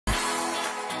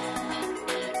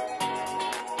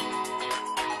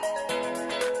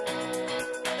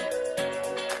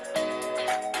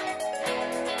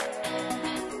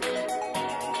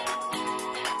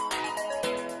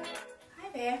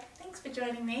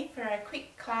me for a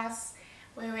quick class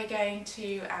where we're going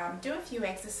to do a few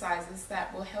exercises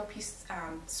that will help you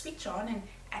switch on and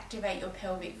activate your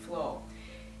pelvic floor.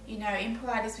 You know, in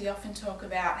Pilates we often talk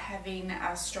about having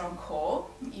a strong core.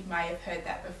 You may have heard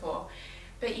that before.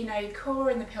 But you know, core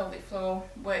and the pelvic floor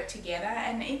work together,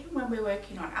 and even when we're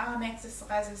working on arm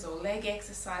exercises or leg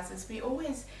exercises, we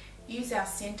always use our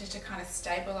center to kind of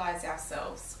stabilize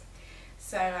ourselves.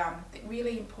 So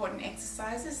really important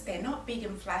exercises. They're not big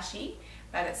and flashy,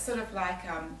 but it's sort of like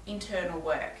internal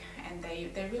work, and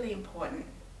they're really important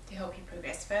to help you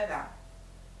progress further.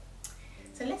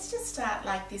 So let's just start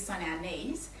like this on our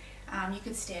knees. You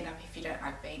could stand up if you don't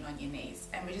like being on your knees,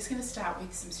 and we're just going to start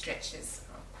with some stretches,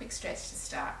 a quick stretch to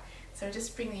start. So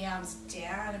just bring the arms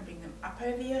down and bring them up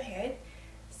over your head,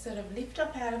 sort of lift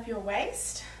up out of your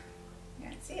waist,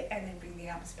 that's it, and then bring the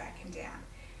arms back and down.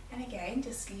 And again,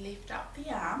 just lift up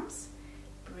the arms,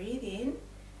 breathe in,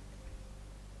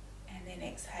 and then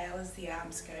exhale as the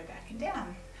arms go back and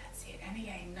down. That's it. And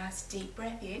again, nice deep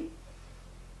breath in.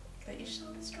 Let your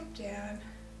shoulders drop down,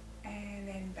 and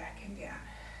then back and down.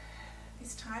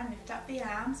 This time, lift up the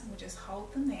arms, and we'll just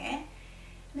hold them there.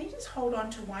 And then you just hold on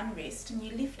to one wrist, and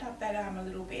you lift up that arm a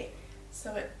little bit,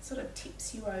 so it sort of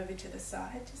tips you over to the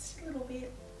side, just a little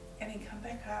bit, and then come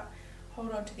back up.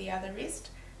 Hold on to the other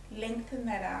wrist. Lengthen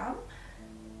that arm,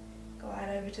 glide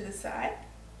over to the side,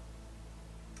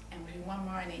 and we'll do one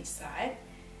more on each side,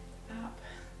 up.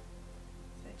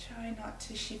 So try not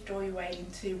to shift all your weight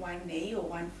into one knee or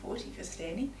one foot if you're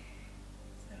standing.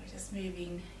 So we're just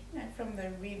moving, you know, from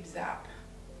the ribs up,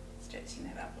 stretching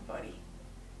that upper body,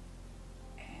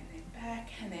 and then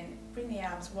back, and then bring the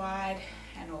arms wide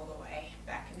and all the way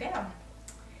back and down.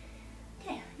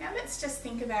 Okay, now let's just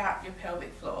think about your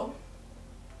pelvic floor.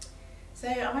 So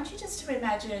I want you just to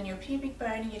imagine your pubic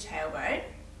bone and your tailbone,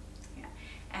 yeah,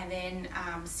 and then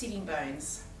sitting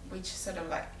bones, which sort of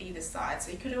like either side. So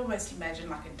you could almost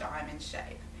imagine like a diamond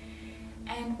shape.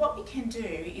 And what we can do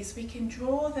is we can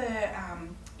draw the,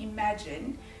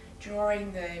 imagine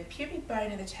drawing the pubic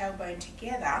bone and the tailbone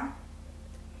together,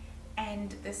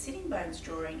 and the sitting bones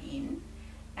drawing in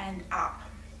and up.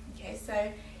 Okay,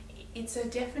 so it's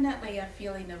definitely a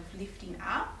feeling of lifting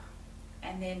up,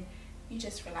 and then you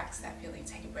just relax that feeling,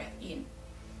 take a breath in.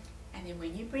 And then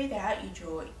when you breathe out, you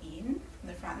draw in from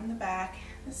the front and the back,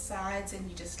 the sides, and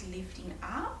you're just lifting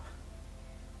up.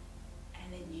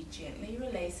 And then you gently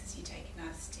release as you take a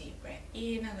nice deep breath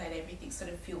in and let everything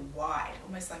sort of feel wide,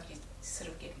 almost like you're sort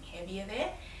of getting heavier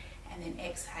there. And then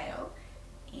exhale,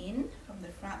 in from the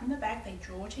front and the back, they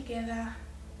draw together,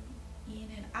 in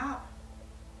and up.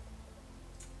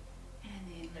 And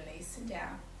then release and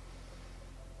down.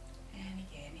 And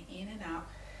again, in and up.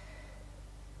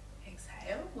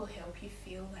 Exhale will help you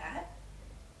feel that,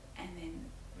 and then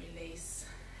release,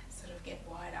 sort of get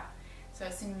wider. So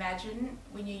it's imagine,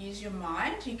 when you use your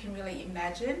mind, you can really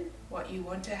imagine what you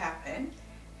want to happen,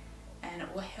 and it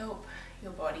will help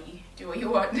your body do what you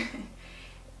want. And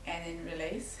then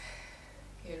release.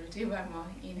 Okay, we'll do one more.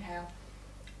 Inhale.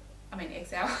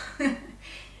 Exhale.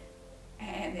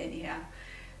 And then inhale.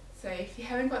 So if you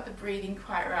haven't got the breathing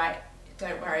quite right,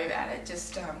 don't worry about it,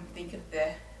 just think of the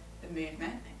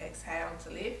movement. Exhale to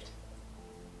lift,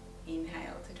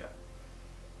 inhale to drop.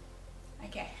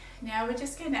 Okay, now we're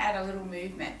just going to add a little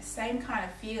movement, same kind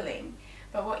of feeling,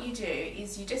 but what you do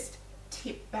is you just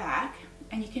tip back,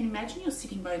 and you can imagine your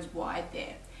sitting bones wide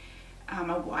there,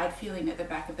 a wide feeling at the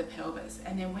back of the pelvis,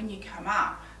 and then when you come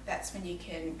up, that's when you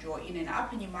can draw in and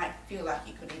up, and you might feel like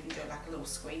you could even do like a little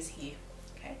squeeze here.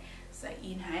 Okay, so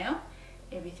inhale,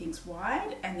 everything's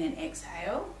wide, and then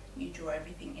exhale, you draw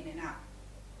everything in and up.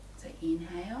 So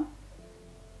inhale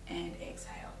and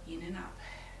exhale, in and up.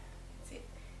 That's it.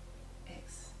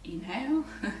 Inhale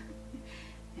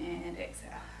and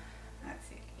exhale.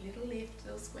 That's it. Little lift,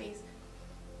 little squeeze,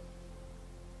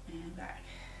 and back.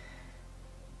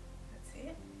 That's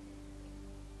it.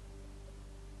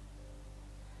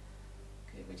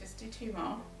 Good. We'll just do two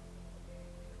more.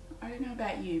 I don't know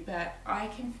about you, but I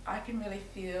can really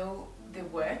feel the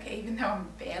work, even though I'm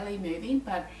barely moving,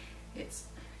 but it's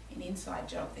an inside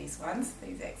job, these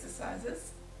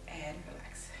exercises, and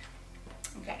relax.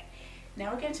 Okay,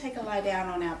 now we're going to take a lie down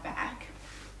on our back.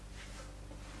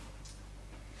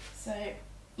 So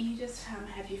you just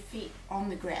have your feet on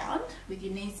the ground with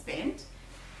your knees bent,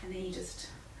 and then you just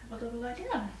have a little lie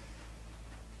down.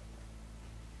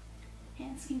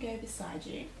 Hands can go beside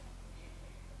you.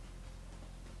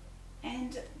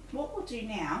 And what we'll do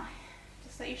now,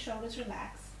 just let your shoulders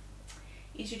relax,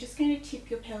 is you're just going to tip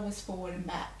your pelvis forward and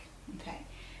back. Okay,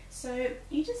 so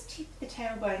you just tip the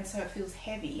tailbone so it feels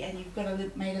heavy, and you've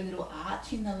got made a little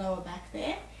arch in the lower back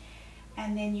there,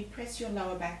 and then you press your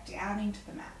lower back down into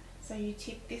the mat. So you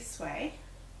tip this way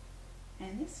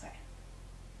and this way.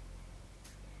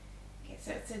 Okay,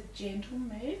 so it's a gentle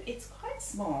move. It's quite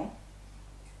small,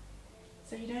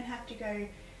 so you don't have to go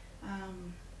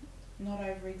not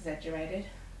over exaggerated.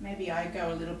 Maybe I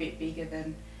go a little bit bigger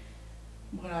than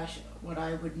what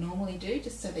I would normally do,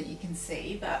 just so that you can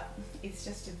see, but it's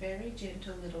just a very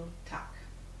gentle little tuck.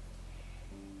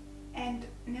 And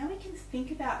now we can think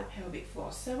about the pelvic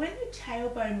floor. So when your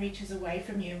tailbone reaches away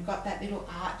from you and got that little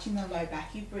arch in the low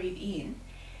back, you breathe in,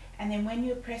 and then when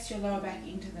you press your lower back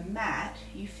into the mat,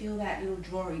 you feel that little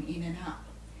drawing in and up.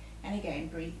 And again,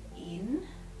 breathe in,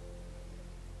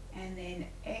 and then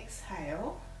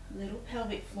exhale, little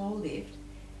pelvic floor lift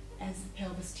as the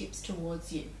pelvis tips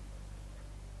towards you.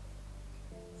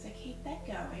 So keep that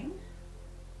going.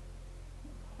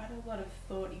 Quite a lot of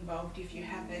thought involved if you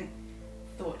haven't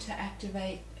thought to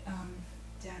activate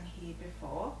down here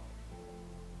before.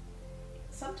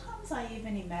 Sometimes I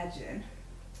even imagine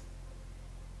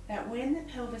that when the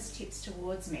pelvis tips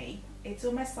towards me, it's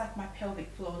almost like my pelvic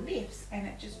floor lifts and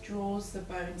it just draws the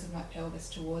bones of my pelvis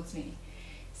towards me.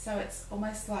 So it's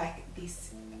almost like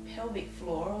this pelvic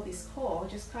floor or this core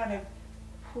just kind of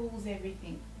pulls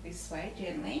everything this way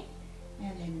gently,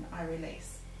 and then I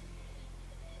release.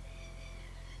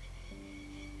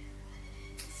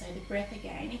 So the breath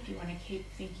again, if you want to keep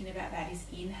thinking about that, is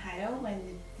inhale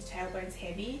when the tailbone's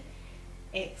heavy,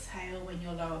 exhale when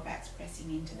your lower back's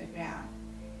pressing into the ground.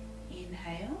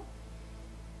 Inhale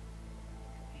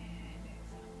and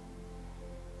exhale.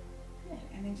 Good.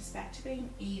 And then just back to being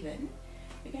even.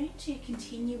 We're going to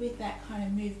continue with that kind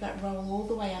of move, but roll all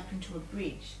the way up into a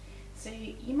bridge. So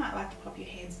you might like to pop your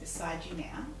hands beside you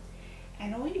now,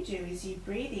 and all you do is you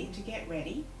breathe in to get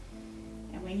ready,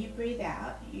 and when you breathe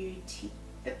out, you tip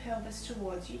the pelvis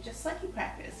towards you, just like you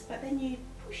practice, but then you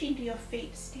push into your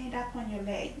feet, stand up on your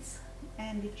legs,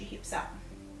 and lift your hips up.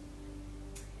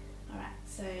 Alright,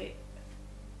 so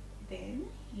then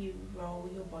you roll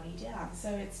your body down.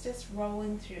 So it's just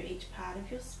rolling through each part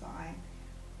of your spine,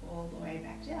 all the way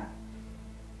back down.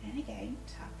 And again,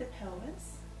 tuck the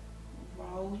pelvis,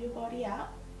 roll your body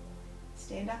up,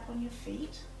 stand up on your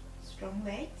feet, strong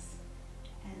legs,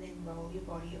 and then roll your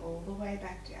body all the way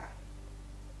back down.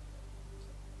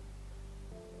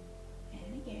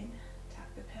 And again,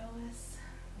 tuck the pelvis,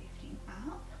 lifting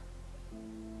up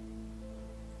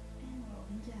and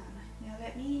rolling down. Now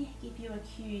let me give you a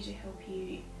cue to help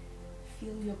you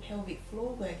feel your pelvic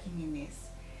floor working in this.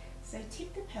 So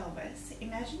tip the pelvis,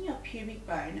 imagine your pubic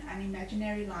bone, an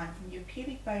imaginary line from your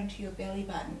pubic bone to your belly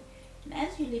button. And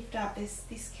as you lift up, there's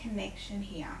this connection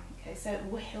here. Okay, so it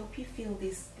will help you feel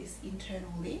this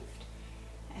internal lift.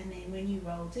 And then when you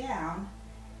roll down,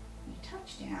 you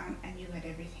touch down and you let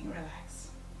everything relax.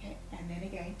 Okay, and then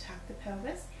again, tuck the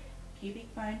pelvis,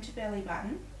 pubic bone to belly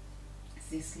button. It's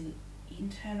this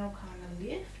internal kind of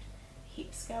lift.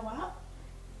 Hips go up,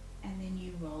 and then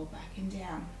you roll back and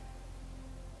down.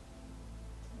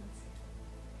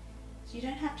 So you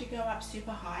don't have to go up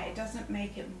super high. It doesn't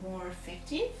make it more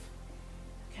effective.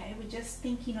 Okay, we're just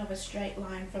thinking of a straight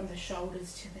line from the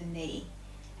shoulders to the knee,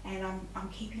 and I'm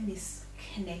keeping this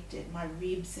connected. My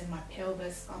ribs and my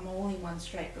pelvis, I'm all in one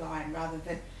straight line rather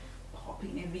than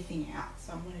popping everything out.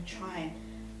 So I'm going to try and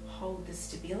hold the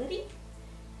stability,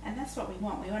 and that's what we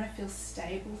want. We want to feel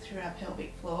stable through our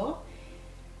pelvic floor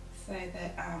so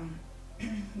that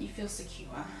you feel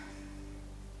secure.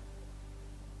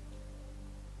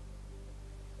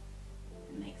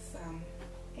 It makes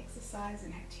exercise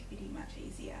and activity much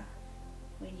easier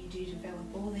when you do develop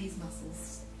all these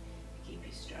muscles to keep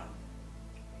you strong.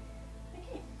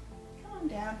 Okay, calm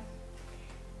down.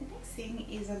 The next thing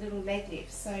is a little leg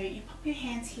lift. So you pop your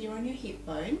hands here on your hip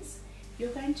bones.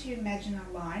 You're going to imagine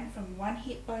a line from one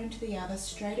hip bone to the other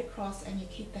straight across, and you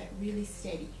keep that really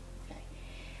steady. Okay.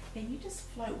 Then you just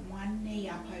float one knee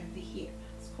up over the hip.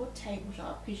 It's called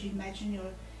tabletop because you imagine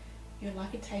you're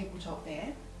like a tabletop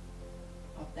there.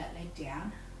 Pop that leg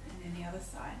down, and then the other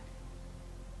side,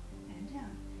 and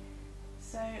down.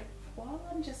 So while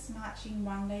I'm just marching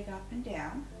one leg up and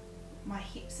down, my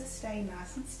hips are staying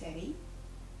nice and steady,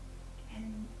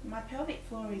 and my pelvic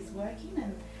floor is working,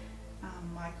 and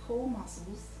my core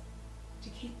muscles to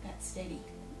keep that steady.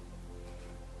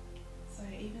 So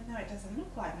even though it doesn't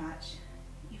look like much,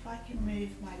 if I can move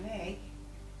my leg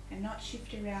and not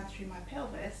shift around through my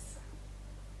pelvis,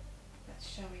 that's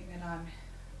showing that I'm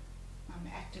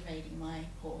activating my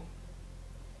core.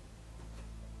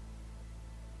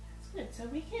 That's good. So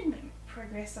we can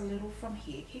progress a little from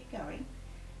here. Keep going.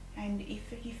 And if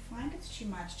you find it's too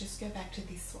much, just go back to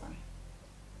this one.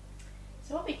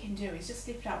 So what we can do is just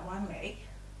lift up one leg,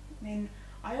 then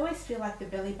I always feel like the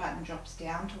belly button drops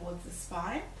down towards the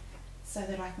spine so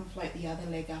that I can float the other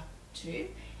leg up too.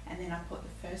 And then I put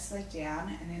the first leg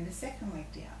down and then the second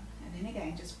leg down. And then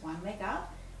again, just one leg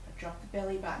up, I drop the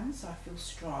belly button so I feel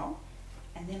strong.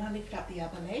 And then I lift up the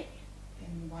other leg,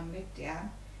 then one leg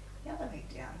down, the other leg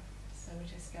down. So we're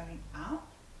just going up,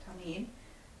 tummy in,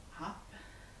 up,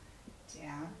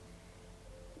 down,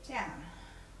 down,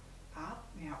 up.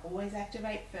 Now always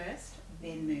activate first,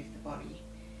 then move the body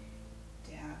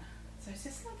down. So it's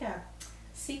just like a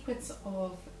sequence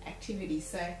of activities.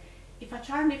 So if I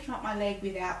try and lift up my leg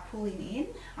without pulling in,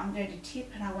 I'm going to tip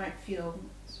and I won't feel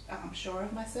sure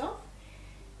of myself.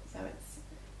 So it's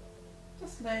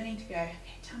just learning to go, okay,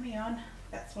 tummy on,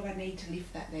 that's what I need to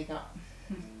lift that leg up.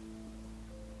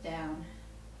 Down,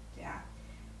 down.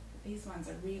 These ones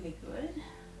are really good.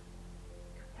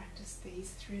 Practice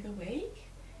these through the week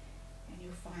and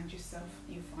you'll find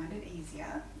it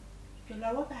easier. If your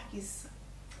lower back is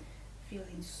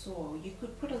feeling sore, you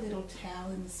could put a little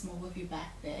towel in the small of your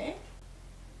back there,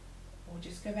 or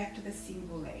just go back to the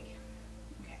single leg.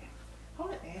 Okay,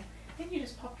 hold it there. Then you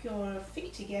just pop your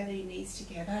feet together, your knees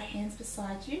together, hands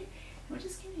beside you, and we're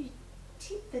just going to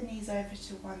tip the knees over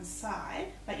to one side,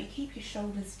 but you keep your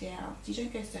shoulders down. So you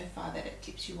don't go so far that it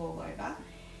tips you all over.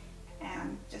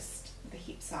 Just the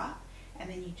hips up, and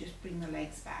then you just bring the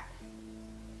legs back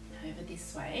over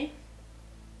this way,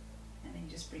 and then you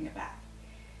just bring it back.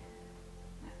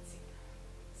 That's it.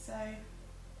 So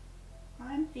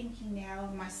I'm thinking now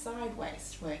of my side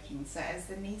waist working. So as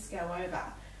the knees go over,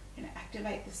 I'm going to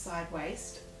activate the side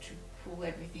waist to pull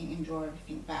everything and draw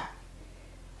everything back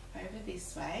over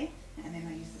this way, and then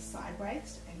I use the side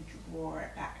waist and draw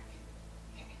it back.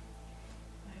 Okay,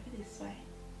 over this way,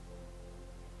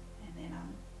 and then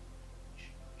I'm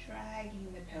dragging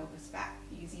the pelvis back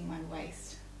using my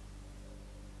waist.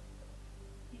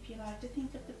 If you like to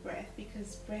think of the breath,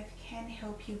 because breath can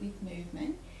help you with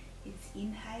movement, it's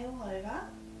inhale over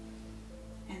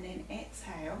and then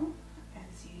exhale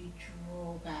as you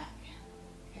draw back.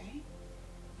 Okay,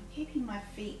 I'm keeping my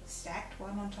feet stacked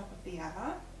one on top of the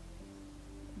other,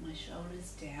 my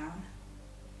shoulders down.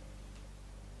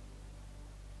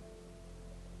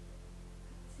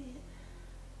 That's it.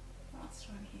 Last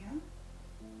one here,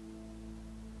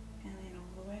 and then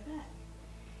all the way back.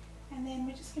 And then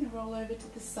we're just going to roll over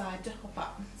to the side to hop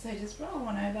up. So just roll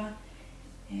on over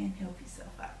and help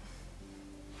yourself up.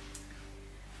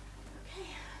 Okay,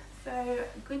 so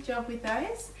good job with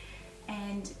those.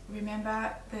 And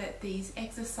remember that these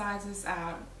exercises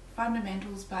are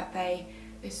fundamentals, but they're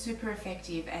super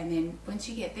effective. And then once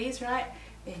you get these right,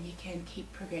 then you can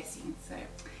keep progressing. So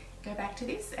go back to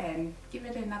this and give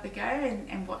it another go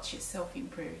and watch yourself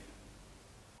improve.